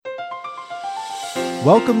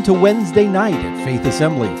Welcome to Wednesday night at Faith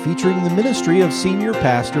Assembly, featuring the ministry of Senior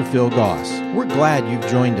Pastor Phil Goss. We're glad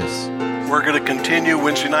you've joined us. We're going to continue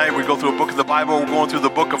Wednesday night. We go through a book of the Bible. We're going through the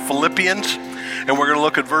book of Philippians, and we're going to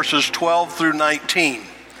look at verses 12 through 19.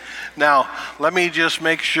 Now, let me just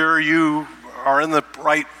make sure you are in the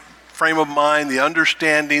right frame of mind, the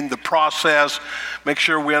understanding, the process. Make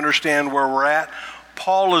sure we understand where we're at.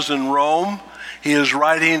 Paul is in Rome. He is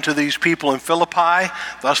writing to these people in Philippi.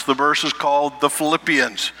 Thus the verse is called the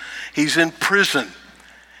Philippians. He's in prison.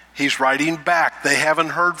 He's writing back. They haven't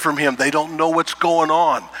heard from him. They don't know what's going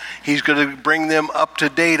on. He's going to bring them up to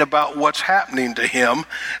date about what's happening to him.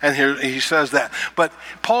 And here he says that. But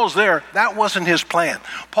Paul's there. That wasn't his plan.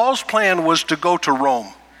 Paul's plan was to go to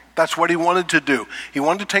Rome. That's what he wanted to do. He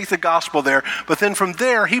wanted to take the gospel there. But then from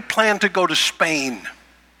there, he planned to go to Spain.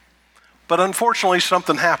 But unfortunately,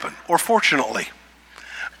 something happened. Or fortunately,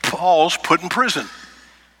 Paul's put in prison.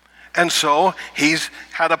 And so he's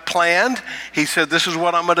had a plan. He said, this is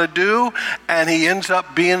what I'm going to do. And he ends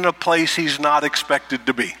up being in a place he's not expected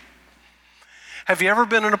to be. Have you ever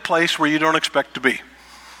been in a place where you don't expect to be?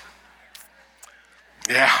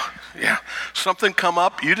 Yeah. Something come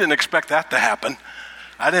up. You didn't expect that to happen.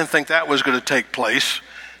 I didn't think that was going to take place.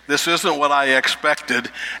 This isn't what I expected.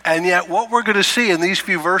 And yet what we're going to see in these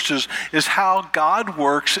few verses is how God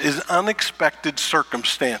works in unexpected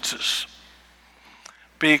circumstances.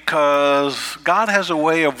 Because God has a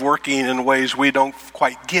way of working in ways we don't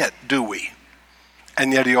quite get, do we?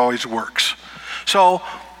 And yet he always works. So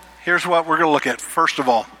here's what we're going to look at. First of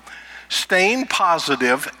all, staying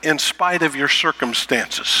positive in spite of your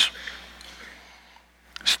circumstances.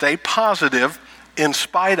 Stay positive in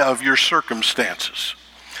spite of your circumstances.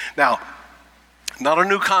 Now, not a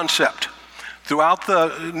new concept. Throughout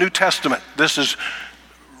the New Testament, this is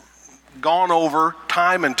gone over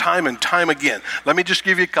time and time and time again. Let me just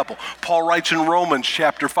give you a couple. Paul writes in Romans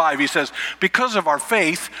chapter 5, he says, because of our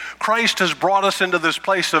faith, Christ has brought us into this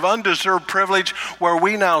place of undeserved privilege where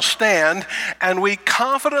we now stand, and we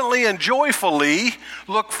confidently and joyfully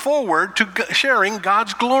look forward to sharing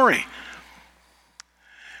God's glory.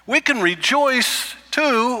 We can rejoice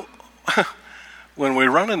too when we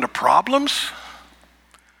run into problems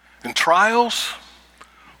and trials,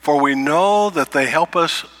 for we know that they help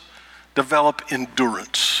us develop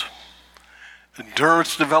endurance.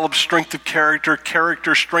 Endurance develops strength of character.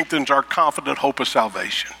 Character strengthens our confident hope of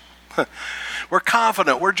salvation. We're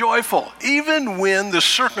confident, we're joyful, even when the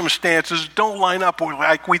circumstances don't line up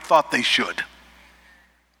like we thought they should.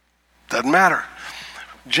 Doesn't matter.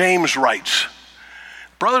 James writes,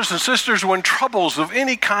 brothers and sisters, when troubles of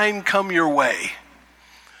any kind come your way.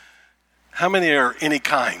 How many are any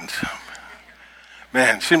kind?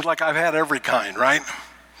 Man, seems like I've had every kind, right?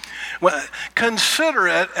 Well, consider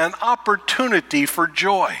it an opportunity for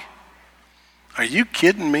joy. Are you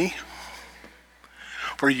kidding me?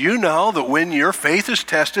 For you know that when your faith is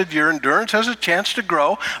tested, your endurance has a chance to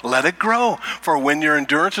grow. Let it grow. For when your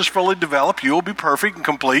endurance is fully developed, you will be perfect and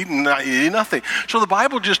complete and not need nothing. So the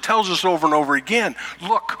Bible just tells us over and over again,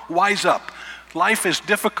 look, wise up. Life is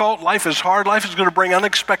difficult. Life is hard. Life is going to bring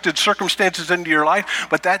unexpected circumstances into your life,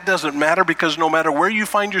 but that doesn't matter because no matter where you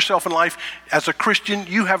find yourself in life, as a Christian,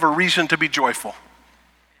 you have a reason to be joyful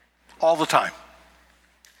all the time.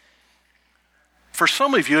 For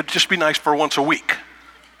some of you, it'd just be nice for once a week.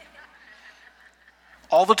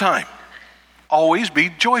 All the time. Always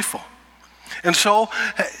be joyful. And so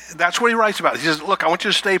that's what he writes about. He says, look, I want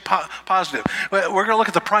you to stay positive. We're going to look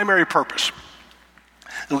at the primary purpose.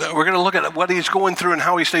 We're going to look at what he's going through and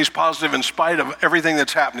how he stays positive in spite of everything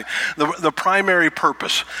that's happening. The primary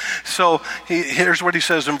purpose. So here's what he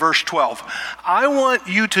says in verse 12. I want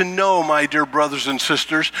you to know, my dear brothers and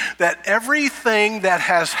sisters, that everything that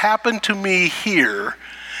has happened to me here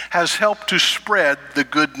has helped to spread the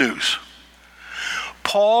good news.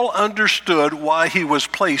 Paul understood why he was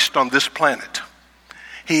placed on this planet.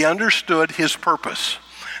 He understood his purpose.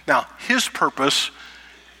 Now, his purpose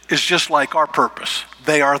is just like our purpose.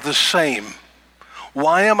 They are the same.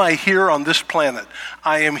 Why am I here on this planet?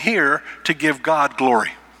 I am here to give God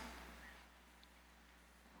glory.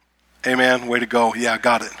 Amen. Way to go. Yeah,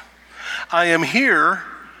 got it. I am here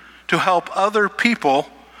to help other people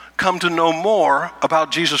come to know more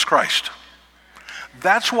about Jesus Christ.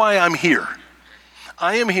 That's why I'm here.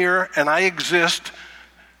 I am here and I exist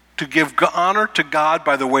to give honor to God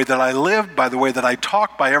by the way that I live, by the way that I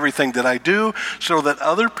talk, by everything that I do, so that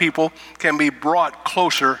other people can be brought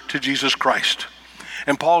closer to Jesus Christ.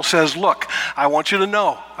 And Paul says, look, I want you to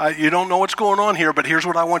know, you don't know what's going on here, but here's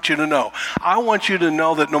what I want you to know. I want you to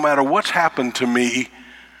know that no matter what's happened to me,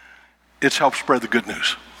 it's helped spread the good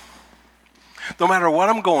news. No matter what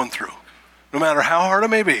I'm going through, no matter how hard it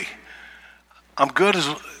may be, I'm good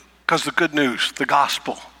because the good news, the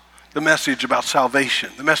gospel, the message about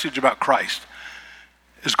salvation, the message about Christ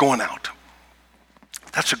is going out.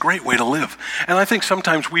 That's a great way to live. And I think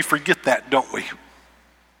sometimes we forget that, don't we?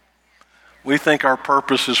 We think our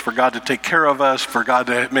purpose is for God to take care of us, for God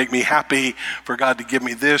to make me happy, for God to give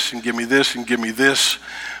me this and give me this and give me this.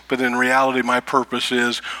 But in reality, my purpose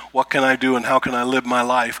is, what can I do and how can I live my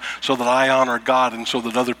life so that I honor God and so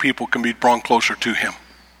that other people can be drawn closer to him?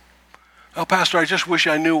 Oh, Pastor, I just wish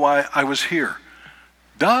I knew why I was here.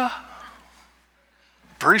 Duh.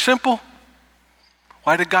 Very simple.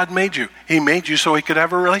 Why did God make you? He made you so he could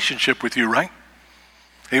have a relationship with you, right?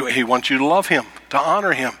 He wants you to love him, to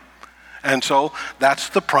honor him. And so that's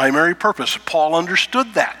the primary purpose. Paul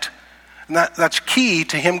understood that. And that's key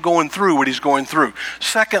to him going through what he's going through.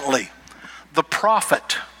 Secondly, the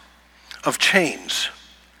profit of chains.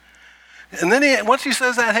 And then once he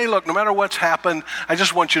says that, hey, look, no matter what's happened, I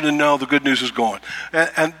just want you to know the good news is going.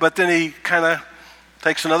 But then he kind of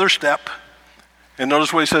takes another step. And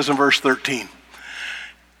notice what he says in verse 13.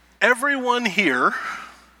 Everyone here,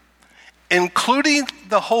 including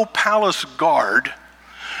the whole palace guard,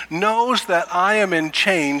 knows that I am in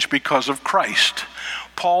chains because of Christ.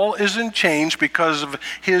 Paul is in chains because of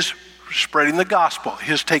his spreading the gospel,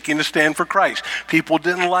 his taking a stand for Christ. People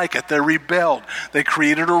didn't like it. They rebelled. They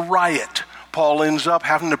created a riot. Paul ends up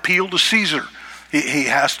having to appeal to Caesar. He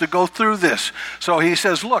has to go through this. So he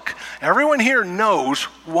says, look, everyone here knows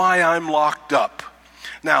why I'm locked up.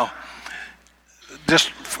 Now, just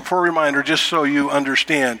for a reminder, just so you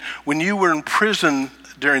understand, when you were in prison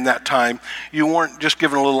during that time, you weren't just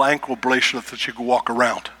given a little ankle bracelet that you could walk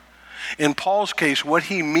around. In Paul's case, what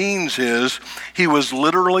he means is he was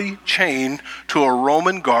literally chained to a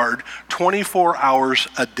Roman guard 24 hours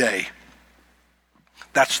a day.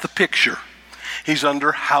 That's the picture. He's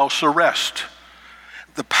under house arrest.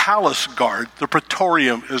 The palace guard, the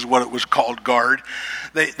praetorium is what it was called, guard.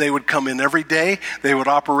 They would come in every day. They would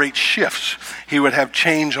operate shifts. He would have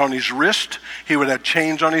chains on his wrist. He would have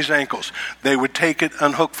chains on his ankles. They would take it,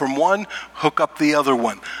 unhook from one, hook up the other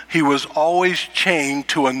one. He was always chained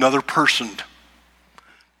to another person.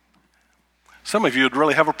 Some of you would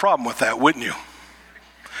really have a problem with that, wouldn't you?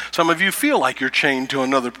 Some of you feel like you're chained to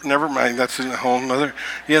another. Never mind, that's a whole nother,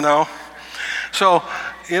 So,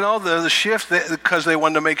 the shift, because they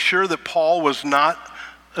wanted to make sure that Paul was not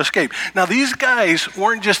escaped. Now, these guys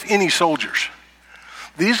weren't just any soldiers.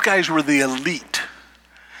 These guys were the elite.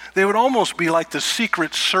 They would almost be like the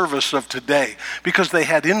Secret Service of today because they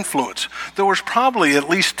had influence. There was probably at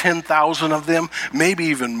least 10,000 of them, maybe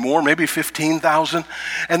even more, maybe 15,000.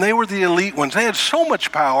 And they were the elite ones. They had so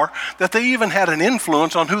much power that they even had an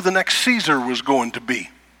influence on who the next Caesar was going to be.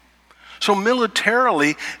 So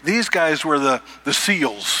militarily, these guys were the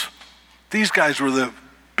SEALs. These guys were the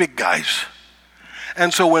big guys.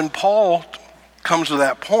 And so when Paul comes to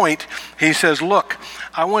that point, he says, look,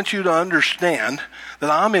 I want you to understand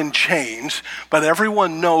that I'm in chains, but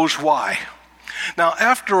everyone knows why. Now,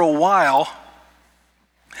 after a while,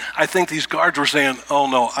 I think these guards were saying, oh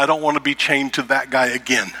no, I don't want to be chained to that guy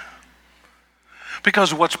again.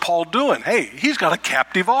 Because what's Paul doing? Hey, he's got a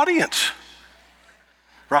captive audience,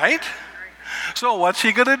 right? So what's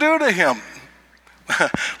he going to do to him?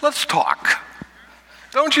 Let's talk.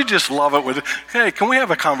 Don't you just love it hey, can we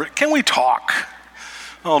have a conversation? Can we talk?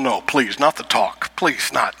 Oh, no, please, not the talk.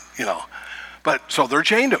 Please, not, But so they're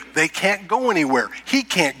chained to it. They can't go anywhere. He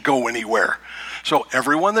can't go anywhere. So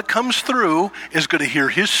everyone that comes through is going to hear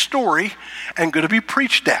his story and going to be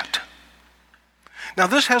preached at. Now,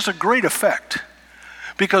 this has a great effect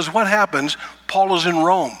because what happens, Paul is in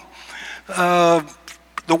Rome.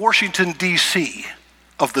 The Washington, D.C.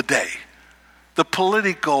 of the day, the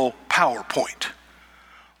political PowerPoint,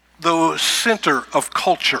 the center of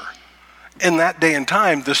culture, in that day and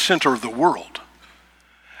time, the center of the world.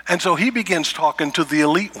 And so he begins talking to the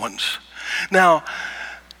elite ones. Now,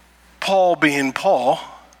 Paul being Paul,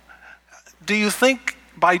 do you think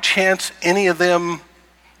by chance any of them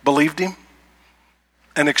believed him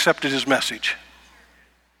and accepted his message?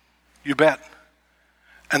 You bet.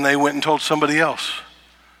 And they went and told somebody else.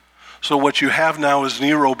 So what you have now is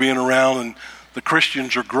Nero being around and the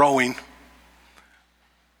Christians are growing.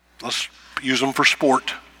 Let's use them for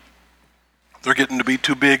sport. They're getting to be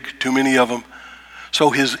too big, too many of them. So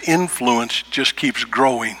his influence just keeps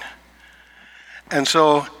growing. And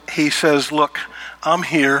so he says, look, I'm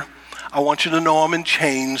here. I want you to know I'm in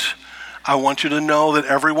chains. I want you to know that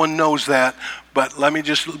everyone knows that. But let me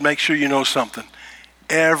just make sure you know something.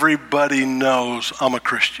 Everybody knows I'm a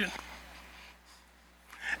Christian.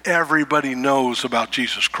 Everybody knows about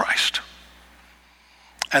Jesus Christ.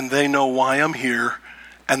 and they know why I'm here,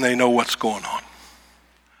 and they know what's going on.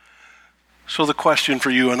 So the question for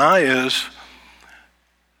you and I is,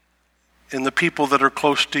 in the people that are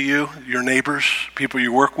close to you, your neighbors, people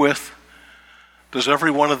you work with, does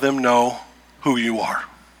every one of them know who you are?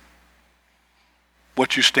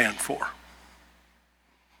 What you stand for?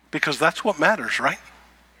 Because that's what matters, right?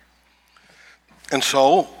 And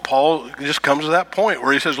so Paul just comes to that point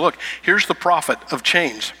where he says, look, here's the profit of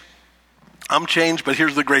change. I'm changed, but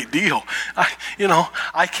here's the great deal.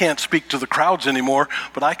 I can't speak to the crowds anymore,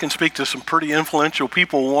 but I can speak to some pretty influential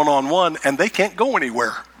people one-on-one, and they can't go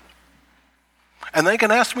anywhere. And they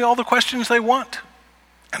can ask me all the questions they want,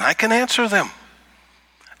 and I can answer them.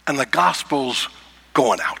 And the gospel's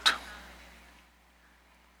going out.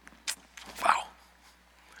 Wow.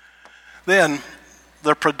 Then,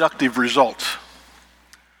 the productive results.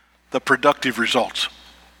 The productive results.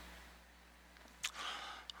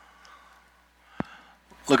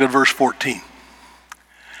 Look at verse 14.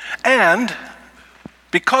 And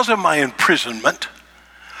because of my imprisonment,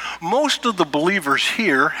 most of the believers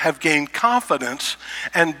here have gained confidence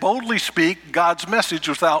and boldly speak God's message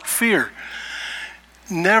without fear.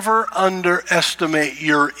 Never underestimate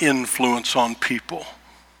your influence on people.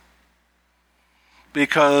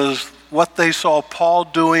 Because what they saw Paul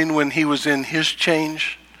doing when he was in his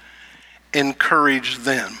change encouraged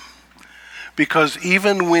them. Because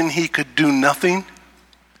even when he could do nothing,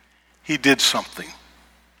 he did something.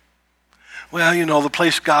 Well, the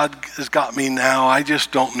place God has got me now, I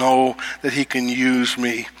just don't know that he can use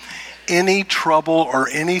me. Any trouble or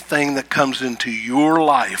anything that comes into your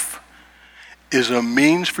life is a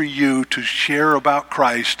means for you to share about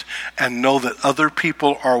Christ and know that other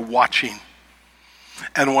people are watching.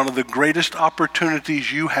 And one of the greatest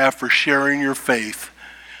opportunities you have for sharing your faith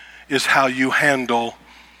is how you handle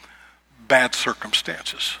bad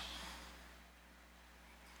circumstances.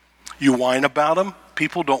 You whine about them,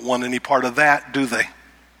 people don't want any part of that, do they?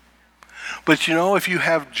 But if you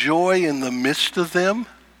have joy in the midst of them,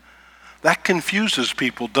 that confuses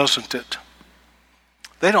people, doesn't it?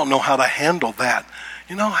 They don't know how to handle that.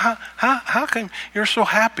 How come you're so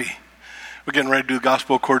happy? We're getting ready to do the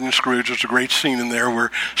gospel according to Scrooge. There's a great scene in there where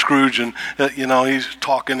Scrooge and, he's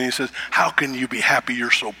talking and he says, how can you be happy? You're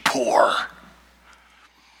so poor.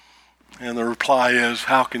 And the reply is,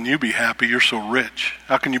 how can you be happy? You're so rich.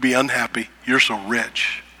 How can you be unhappy? You're so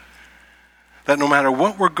rich. That no matter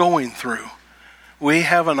what we're going through, we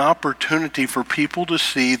have an opportunity for people to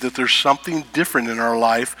see that there's something different in our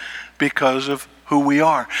life because of who we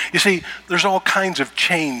are. You see, there's all kinds of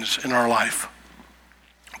chains in our life.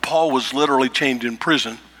 Paul was literally chained in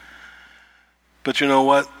prison. But you know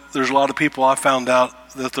what? There's a lot of people, I found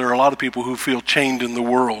out that there are a lot of people who feel chained in the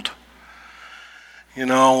world.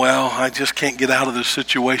 I just can't get out of this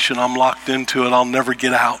situation. I'm locked into it. I'll never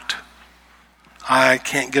get out. I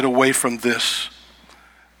can't get away from this.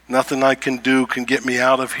 Nothing I can do can get me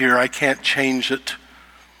out of here. I can't change it.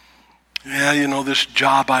 Yeah, this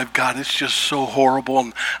job I've got, it's just so horrible,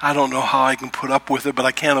 and I don't know how I can put up with it, but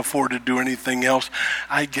I can't afford to do anything else.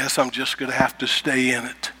 I guess I'm just going to have to stay in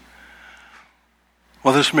it.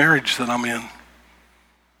 Well, this marriage that I'm in,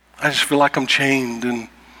 I just feel like I'm chained, and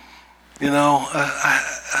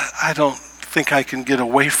I don't think I can get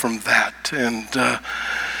away from that. And,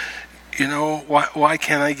 why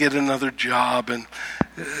can't I get another job? And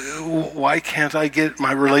why can't I get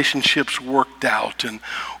my relationships worked out? And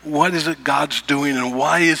what is it God's doing? And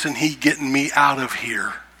why isn't he getting me out of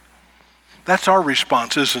here? That's our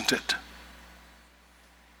response, isn't it?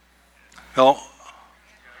 Well,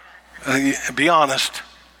 be honest.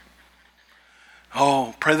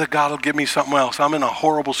 Oh, pray that God will give me something else. I'm in a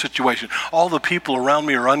horrible situation. All the people around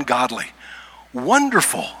me are ungodly.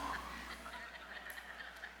 Wonderful.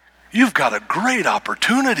 You've got a great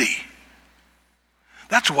opportunity.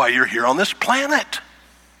 That's why you're here on this planet.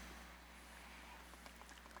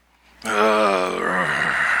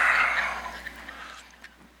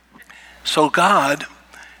 So God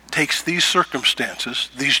takes these circumstances,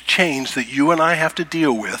 these chains that you and I have to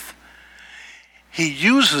deal with, he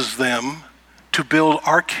uses them to build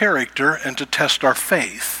our character and to test our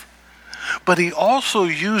faith. But he also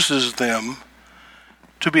uses them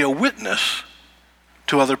to be a witness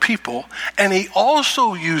to other people. And he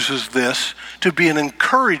also uses this to be an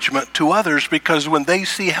encouragement to others, because when they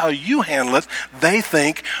see how you handle it, they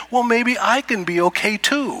think, well, maybe I can be okay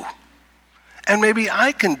too. And maybe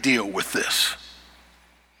I can deal with this.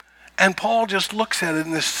 And Paul just looks at it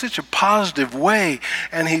in such a positive way.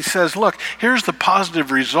 And he says, look, here's the positive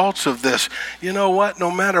results of this. You know what? No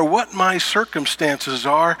matter what my circumstances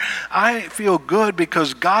are, I feel good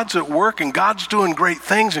because God's at work and God's doing great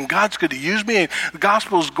things and God's going to use me. And the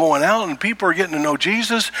gospel's going out and people are getting to know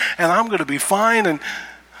Jesus and I'm going to be fine. And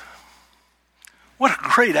what a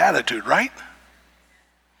great attitude, right?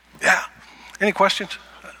 Yeah. Any questions?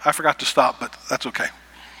 I forgot to stop, but that's okay.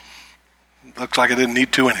 Looks like I didn't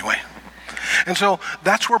need to anyway. And so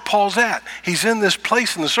that's where Paul's at. He's in this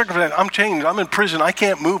place in the circumstance. I'm chained. I'm in prison. I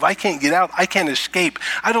can't move. I can't get out. I can't escape.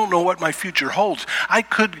 I don't know what my future holds. I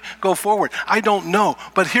could go forward. I don't know.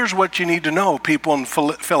 But here's what you need to know, people in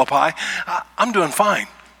Philippi. I'm doing fine.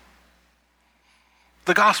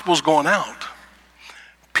 The gospel's going out.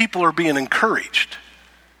 People are being encouraged.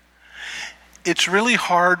 It's really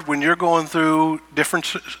hard when you're going through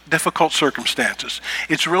difficult circumstances.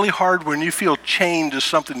 It's really hard when you feel chained to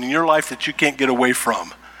something in your life that you can't get away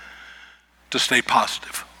from to stay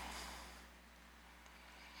positive.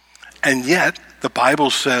 And yet, the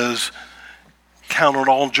Bible says, count it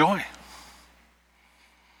all joy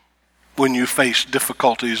when you face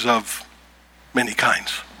difficulties of many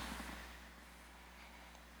kinds.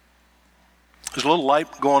 There's a little light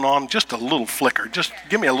going on, just a little flicker. Just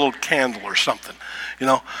give me a little candle or something, you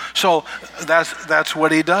know. So that's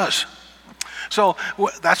what he does. So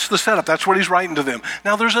that's the setup. That's what he's writing to them.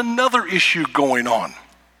 Now there's another issue going on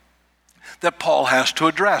that Paul has to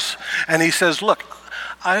address. And he says, look,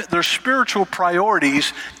 there's spiritual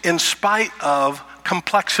priorities in spite of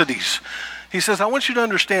complexities. He says, I want you to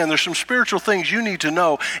understand there's some spiritual things you need to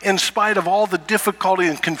know in spite of all the difficulty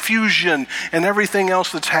and confusion and everything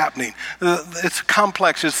else that's happening. It's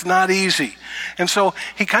complex. It's not easy. And so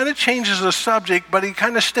he kind of changes the subject, but he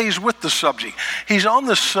kind of stays with the subject. He's on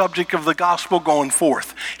the subject of the gospel going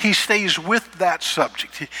forth. He stays with that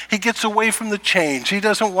subject. He gets away from the change. He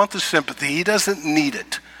doesn't want the sympathy. He doesn't need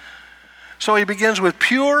it. So he begins with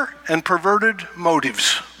pure and perverted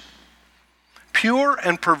motives. Pure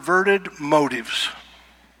and perverted motives.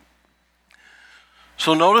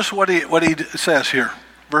 So notice what he says here,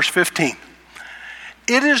 verse 15.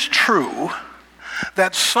 It is true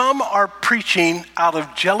that some are preaching out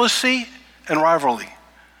of jealousy and rivalry,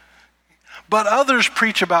 but others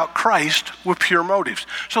preach about Christ with pure motives.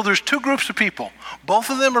 So there's two groups of people. Both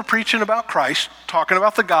of them are preaching about Christ, talking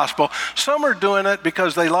about the gospel. Some are doing it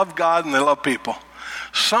because they love God and they love people.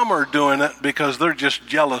 Some are doing it because they're just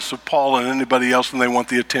jealous of Paul and anybody else and they want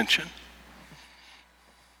the attention.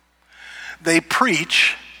 They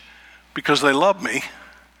preach because they love me,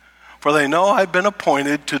 for they know I've been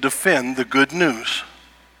appointed to defend the good news.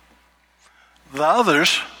 The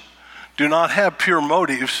others do not have pure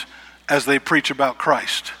motives as they preach about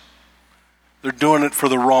Christ. They're doing it for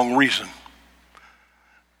the wrong reason.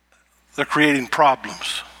 They're creating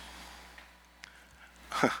problems.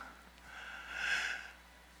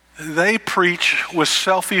 They preach with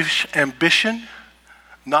selfish ambition,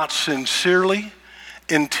 not sincerely,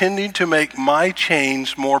 intending to make my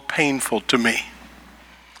chains more painful to me.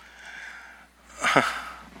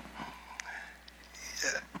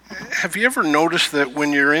 Have you ever noticed that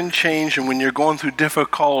when you're in change and when you're going through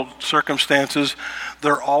difficult circumstances,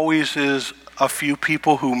 there always is a few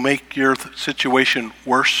people who make your situation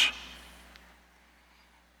worse?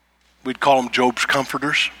 We'd call them Job's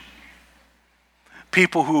comforters.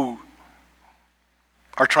 People who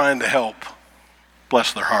are trying to help,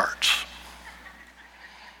 bless their hearts.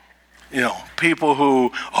 You know, people who,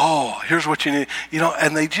 here's what you need,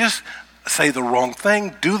 and they just say the wrong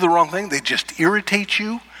thing, do the wrong thing. They just irritate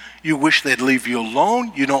you. You wish they'd leave you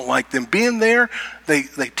alone. You don't like them being there. They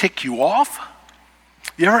tick you off.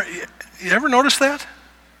 You ever notice that?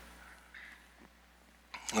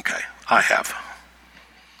 Okay, I have.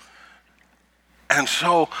 And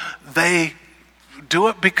so they do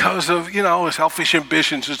it because of, selfish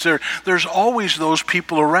ambitions. There's always those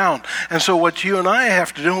people around. And so what you and I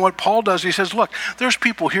have to do, and what Paul does, he says, look, there's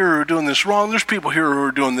people here who are doing this wrong. There's people here who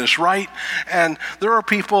are doing this right. And there are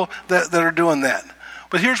people that are doing that.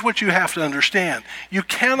 But here's what you have to understand. You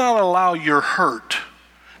cannot allow your hurt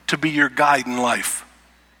to be your guide in life.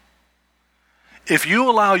 If you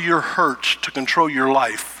allow your hurts to control your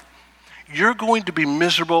life, you're going to be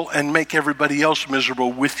miserable and make everybody else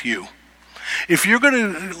miserable with you. If you're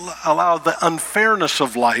going to allow the unfairness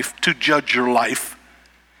of life to judge your life,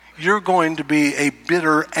 you're going to be a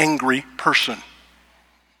bitter, angry person.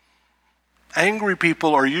 Angry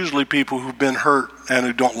people are usually people who've been hurt and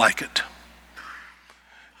who don't like it.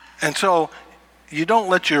 And so you don't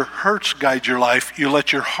let your hurts guide your life, you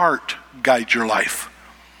let your heart guide your life.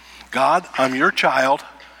 God, I'm your child.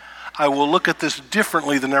 I will look at this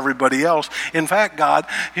differently than everybody else. In fact, God,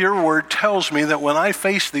 your word tells me that when I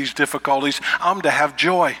face these difficulties, I'm to have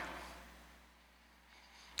joy.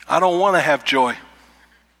 I don't want to have joy.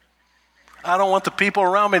 I don't want the people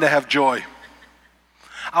around me to have joy.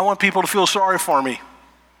 I want people to feel sorry for me.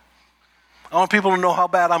 I want people to know how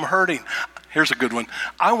bad I'm hurting. Here's a good one.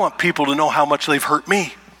 I want people to know how much they've hurt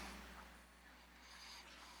me.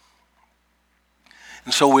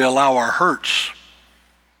 And so we allow our hurts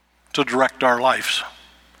to direct our lives.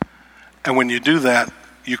 And when you do that,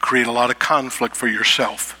 you create a lot of conflict for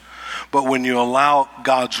yourself. But when you allow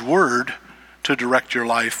God's word to direct your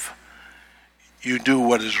life, you do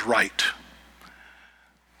what is right.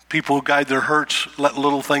 People who guide their hurts let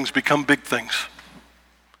little things become big things.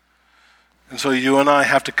 And so you and I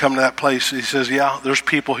have to come to that place. He says, yeah, there's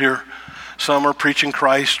people here. Some are preaching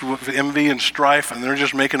Christ with envy and strife, and they're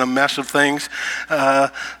just making a mess of things.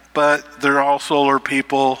 But there also are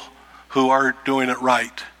people who are doing it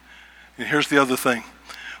right. And here's the other thing.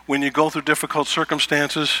 When you go through difficult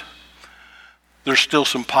circumstances, there's still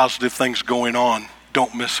some positive things going on.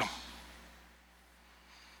 Don't miss them.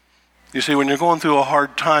 You see, when you're going through a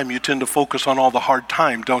hard time, you tend to focus on all the hard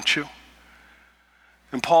time, don't you?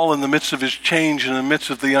 And Paul, in the midst of his change, in the midst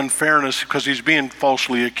of the unfairness, because he's being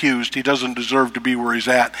falsely accused, he doesn't deserve to be where he's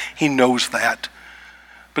at. He knows that.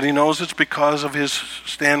 But he knows it's because of his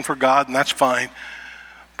stand for God, and that's fine.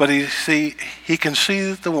 But he can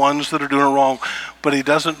see the ones that are doing it wrong, but he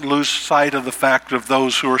doesn't lose sight of the fact of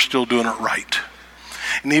those who are still doing it right.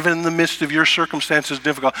 And even in the midst of your circumstances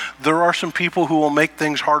difficult, there are some people who will make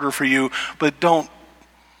things harder for you, but don't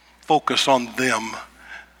focus on them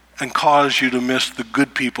and cause you to miss the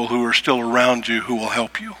good people who are still around you who will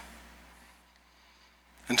help you.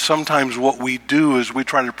 And sometimes what we do is we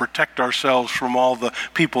try to protect ourselves from all the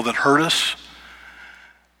people that hurt us,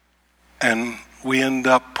 and we end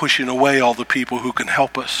up pushing away all the people who can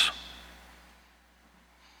help us.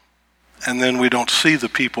 And then we don't see the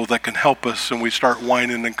people that can help us, and we start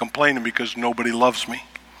whining and complaining because nobody loves me.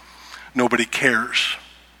 Nobody cares.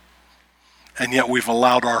 And yet we've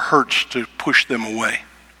allowed our hurts to push them away.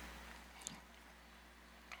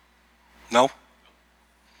 No?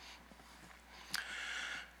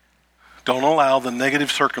 Don't allow the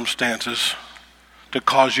negative circumstances to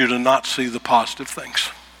cause you to not see the positive things.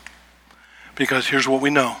 Because here's what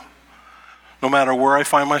we know. No matter where I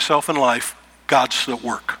find myself in life, God's at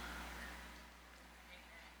work.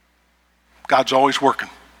 God's always working.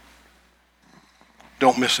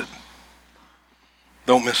 Don't miss it.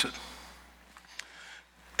 Don't miss it.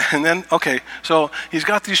 And then, okay, so he's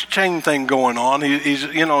got this chain thing going on. He's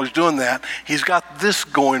doing that. He's got this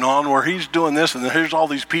going on where he's doing this, and here's all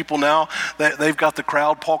these people now. They've got the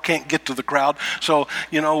crowd. Paul can't get to the crowd. So,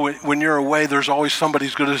 when you're away, there's always somebody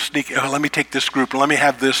who's going to sneak, let me take this group, and let me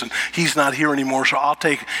have this, and he's not here anymore, so I'll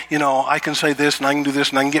take, I can say this, and I can do this,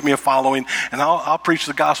 and I can get me a following, and I'll preach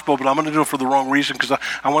the gospel, but I'm going to do it for the wrong reason, because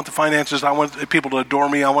I want the finances, I want people to adore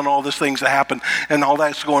me, I want all these things to happen, and all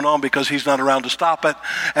that's going on because he's not around to stop it.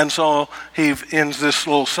 And so he ends this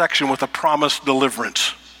little section with a promised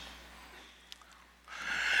deliverance.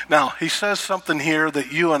 Now, he says something here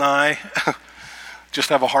that you and I just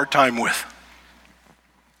have a hard time with.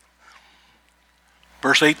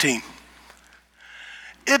 Verse 18.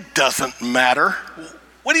 It doesn't matter.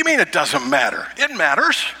 What do you mean it doesn't matter? It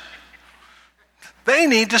matters. They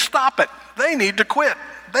need to stop it. They need to quit.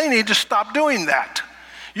 They need to stop doing that.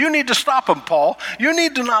 You need to stop them, Paul. You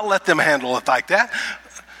need to not let them handle it like that.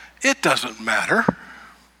 It doesn't matter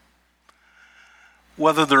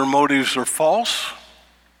whether their motives are false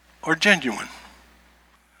or genuine.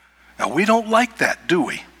 Now, we don't like that, do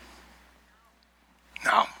we?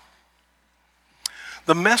 No.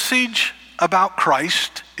 The message about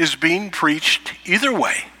Christ is being preached either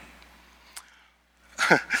way.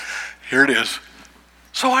 Here it is.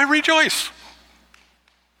 So I rejoice.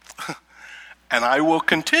 And I will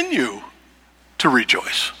continue to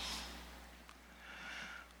rejoice.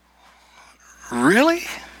 Really?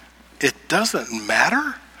 It doesn't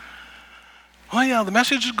matter? Well, yeah, the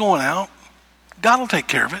message is going out. God will take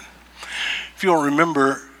care of it. If you'll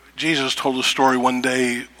remember, Jesus told a story one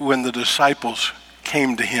day when the disciples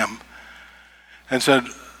came to him and said,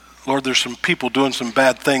 Lord, there's some people doing some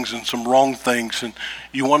bad things and some wrong things, and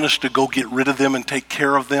you want us to go get rid of them and take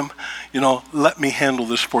care of them? Let me handle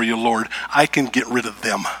this for you, Lord. I can get rid of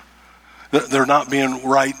them. They're not being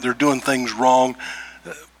right. They're doing things wrong.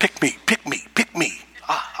 Pick me.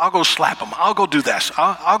 I'll go slap them. I'll go do this.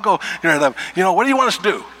 I'll go, what do you want us to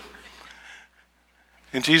do?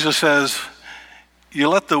 And Jesus says, you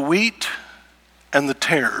let the wheat and the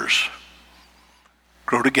tares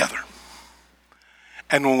grow together.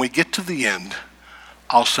 And when we get to the end,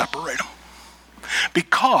 I'll separate them.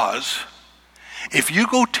 Because if you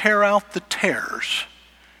go tear out the tares,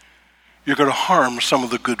 you're going to harm some of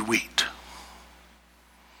the good wheat.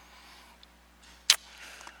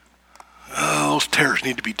 Oh, those tares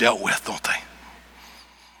need to be dealt with, don't they?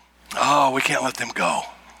 Oh, we can't let them go.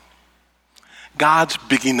 God's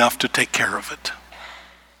big enough to take care of it.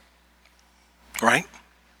 Right?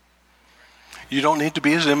 You don't need to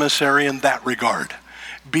be his emissary in that regard.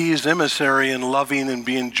 Be his emissary in loving and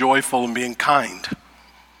being joyful and being kind.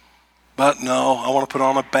 But no, I want to put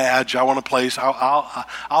on a badge. I want to place.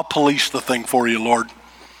 I'll police the thing for you, Lord.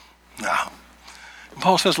 No. And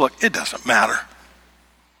Paul says, look, it doesn't matter.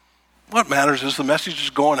 What matters is the message is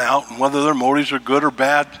going out, and whether their motives are good or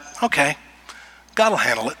bad, okay, God will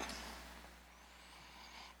handle it.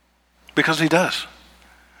 Because he does.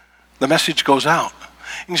 The message goes out.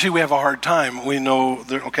 You see, we have a hard time. We know,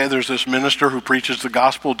 there's this minister who preaches the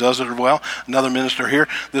gospel, does it well. Another minister here.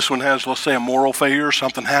 This one has, let's say, a moral failure, or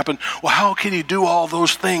something happened. Well, how can he do all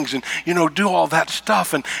those things and, do all that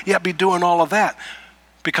stuff and yet be doing all of that?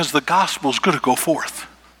 Because the gospel is going to go forth.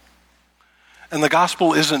 And the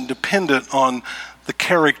gospel isn't dependent on the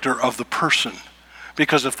character of the person.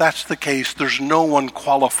 Because if that's the case, there's no one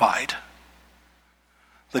qualified.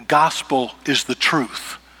 The gospel is the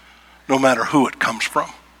truth, no matter who it comes from.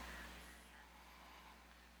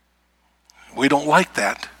 We don't like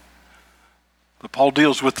that. But Paul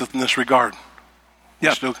deals with it in this regard.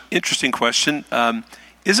 Yeah, interesting question.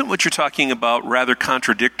 Isn't what you're talking about rather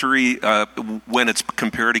contradictory when it's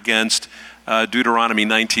compared against Deuteronomy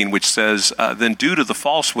 19, which says, then do to the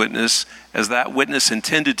false witness as that witness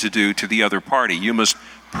intended to do to the other party. You must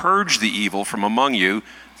purge the evil from among you.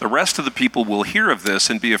 The rest of the people will hear of this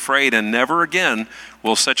and be afraid, and never again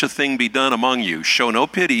will such a thing be done among you. Show no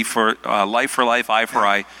pity for life, eye for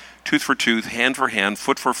eye, tooth for tooth, hand for hand,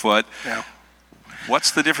 foot for foot. Yeah.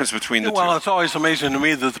 What's the difference between the two? Well, it's always amazing to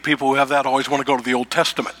me that the people who have that always want to go to the Old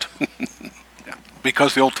Testament. Yeah.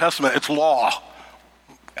 Because the Old Testament, it's law.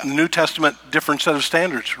 Yeah. The New Testament, different set of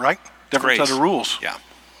standards, right? Different set of rules. Yeah.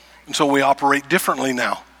 And so we operate differently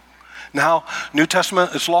now. Now, New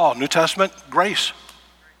Testament, it's law. New Testament, grace.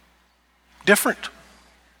 Different.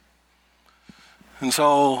 And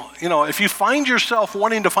so, if you find yourself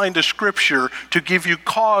wanting to find a scripture to give you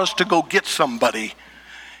cause to go get somebody,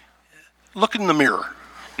 look in the mirror.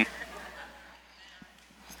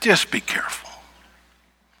 Just be careful.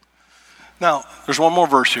 Now, there's one more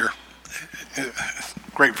verse here.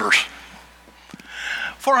 Great verse.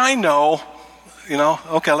 For I know,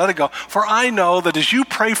 let it go. For I know that as you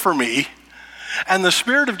pray for me, and the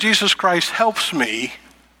Spirit of Jesus Christ helps me,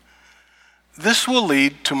 this will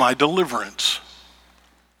lead to my deliverance.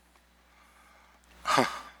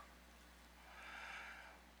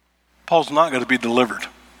 Paul's not going to be delivered.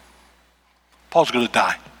 Paul's going to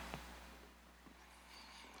die.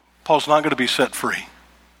 Paul's not going to be set free.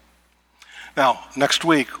 Now, next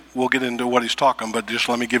week, we'll get into what he's talking, but just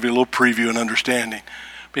let me give you a little preview and understanding.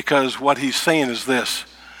 Because what he's saying is this: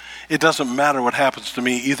 it doesn't matter what happens to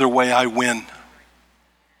me, either way I win.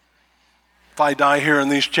 If I die here in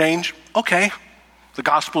these chains, okay, the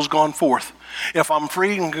gospel's gone forth. If I'm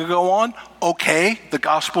free and can go on, okay, the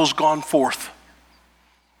gospel's gone forth.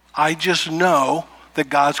 I just know that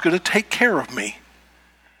God's going to take care of me,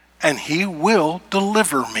 and he will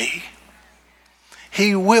deliver me.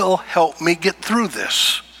 He will help me get through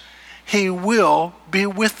this. He will be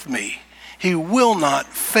with me. He will not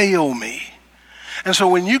fail me. And so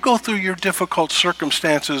when you go through your difficult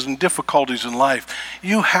circumstances and difficulties in life,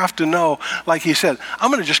 you have to know, like he said,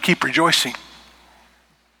 I'm going to just keep rejoicing.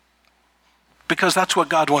 Because that's what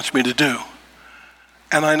God wants me to do.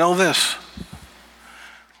 And I know this.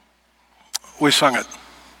 We sung it.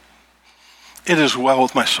 It is well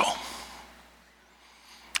with my soul.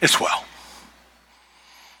 It's well.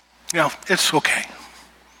 It's okay.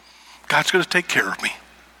 God's going to take care of me.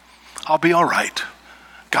 I'll be all right.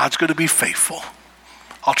 God's going to be faithful.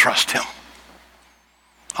 I'll trust him.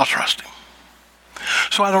 I'll trust him.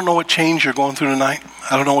 So I don't know what change you're going through tonight.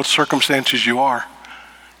 I don't know what circumstances you are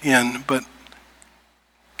in, but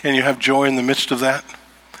can you have joy in the midst of that?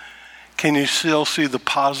 Can you still see the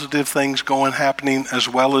positive things happening as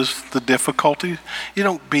well as the difficulties? You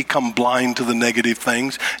don't become blind to the negative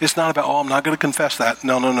things. It's not about, I'm not going to confess that.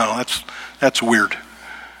 No. That's weird.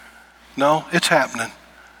 No, it's happening.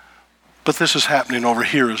 But this is happening over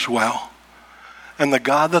here as well. And the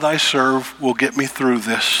God that I serve will get me through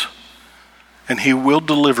this. And he will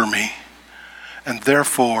deliver me. And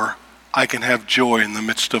therefore, I can have joy in the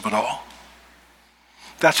midst of it all.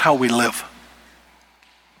 That's how we live.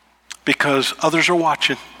 Because others are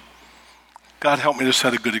watching. God, help me to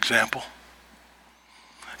set a good example.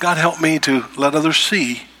 God, help me to let others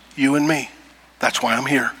see you and me. That's why I'm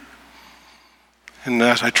here. And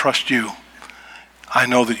as I trust you, I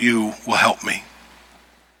know that you will help me.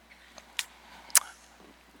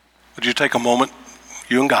 Would you take a moment,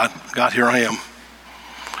 you and God? God, here I am.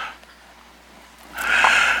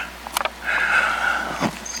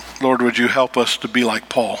 Lord, would you help us to be like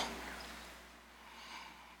Paul?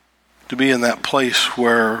 To be in that place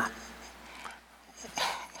where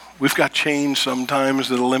we've got chains sometimes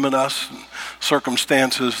that limit us,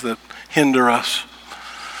 circumstances that hinder us.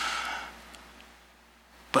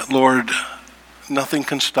 But Lord, nothing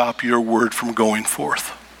can stop your word from going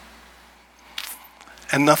forth.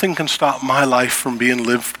 And nothing can stop my life from being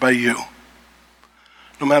lived by you,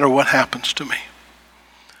 no matter what happens to me.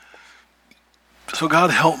 So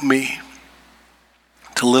God, help me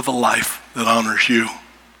to live a life that honors you,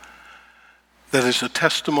 that is a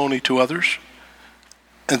testimony to others,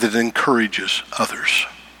 and that encourages others,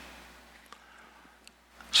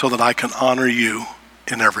 so that I can honor you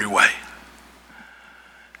in every way.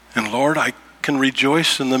 And Lord, I can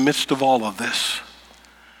rejoice in the midst of all of this,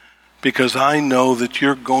 because I know that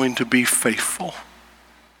you're going to be faithful,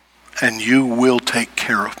 and you will take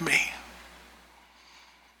care of me.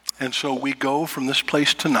 And so we go from this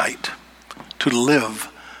place tonight to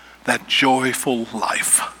live that joyful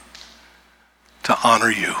life, to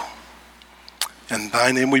honor you. In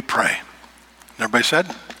thy name we pray. Everybody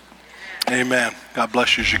said? Amen. God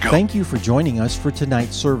bless you as you go. Thank you for joining us for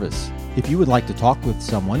tonight's service. If you would like to talk with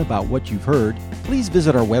someone about what you've heard, please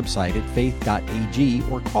visit our website at faith.ag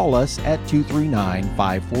or call us at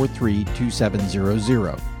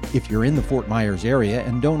 239-543-2700. If you're in the Fort Myers area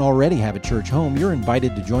and don't already have a church home, you're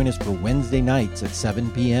invited to join us for Wednesday nights at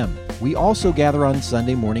 7 p.m. We also gather on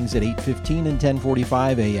Sunday mornings at 8:15 and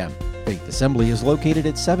 10:45 a.m. Faith Assembly is located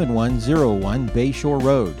at 7101 Bayshore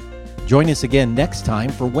Road. Join us again next time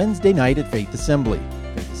for Wednesday night at Faith Assembly.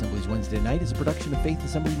 Faith Assembly's Wednesday night is a production of Faith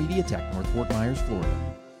Assembly Media Tech, North Fort Myers,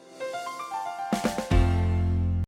 Florida.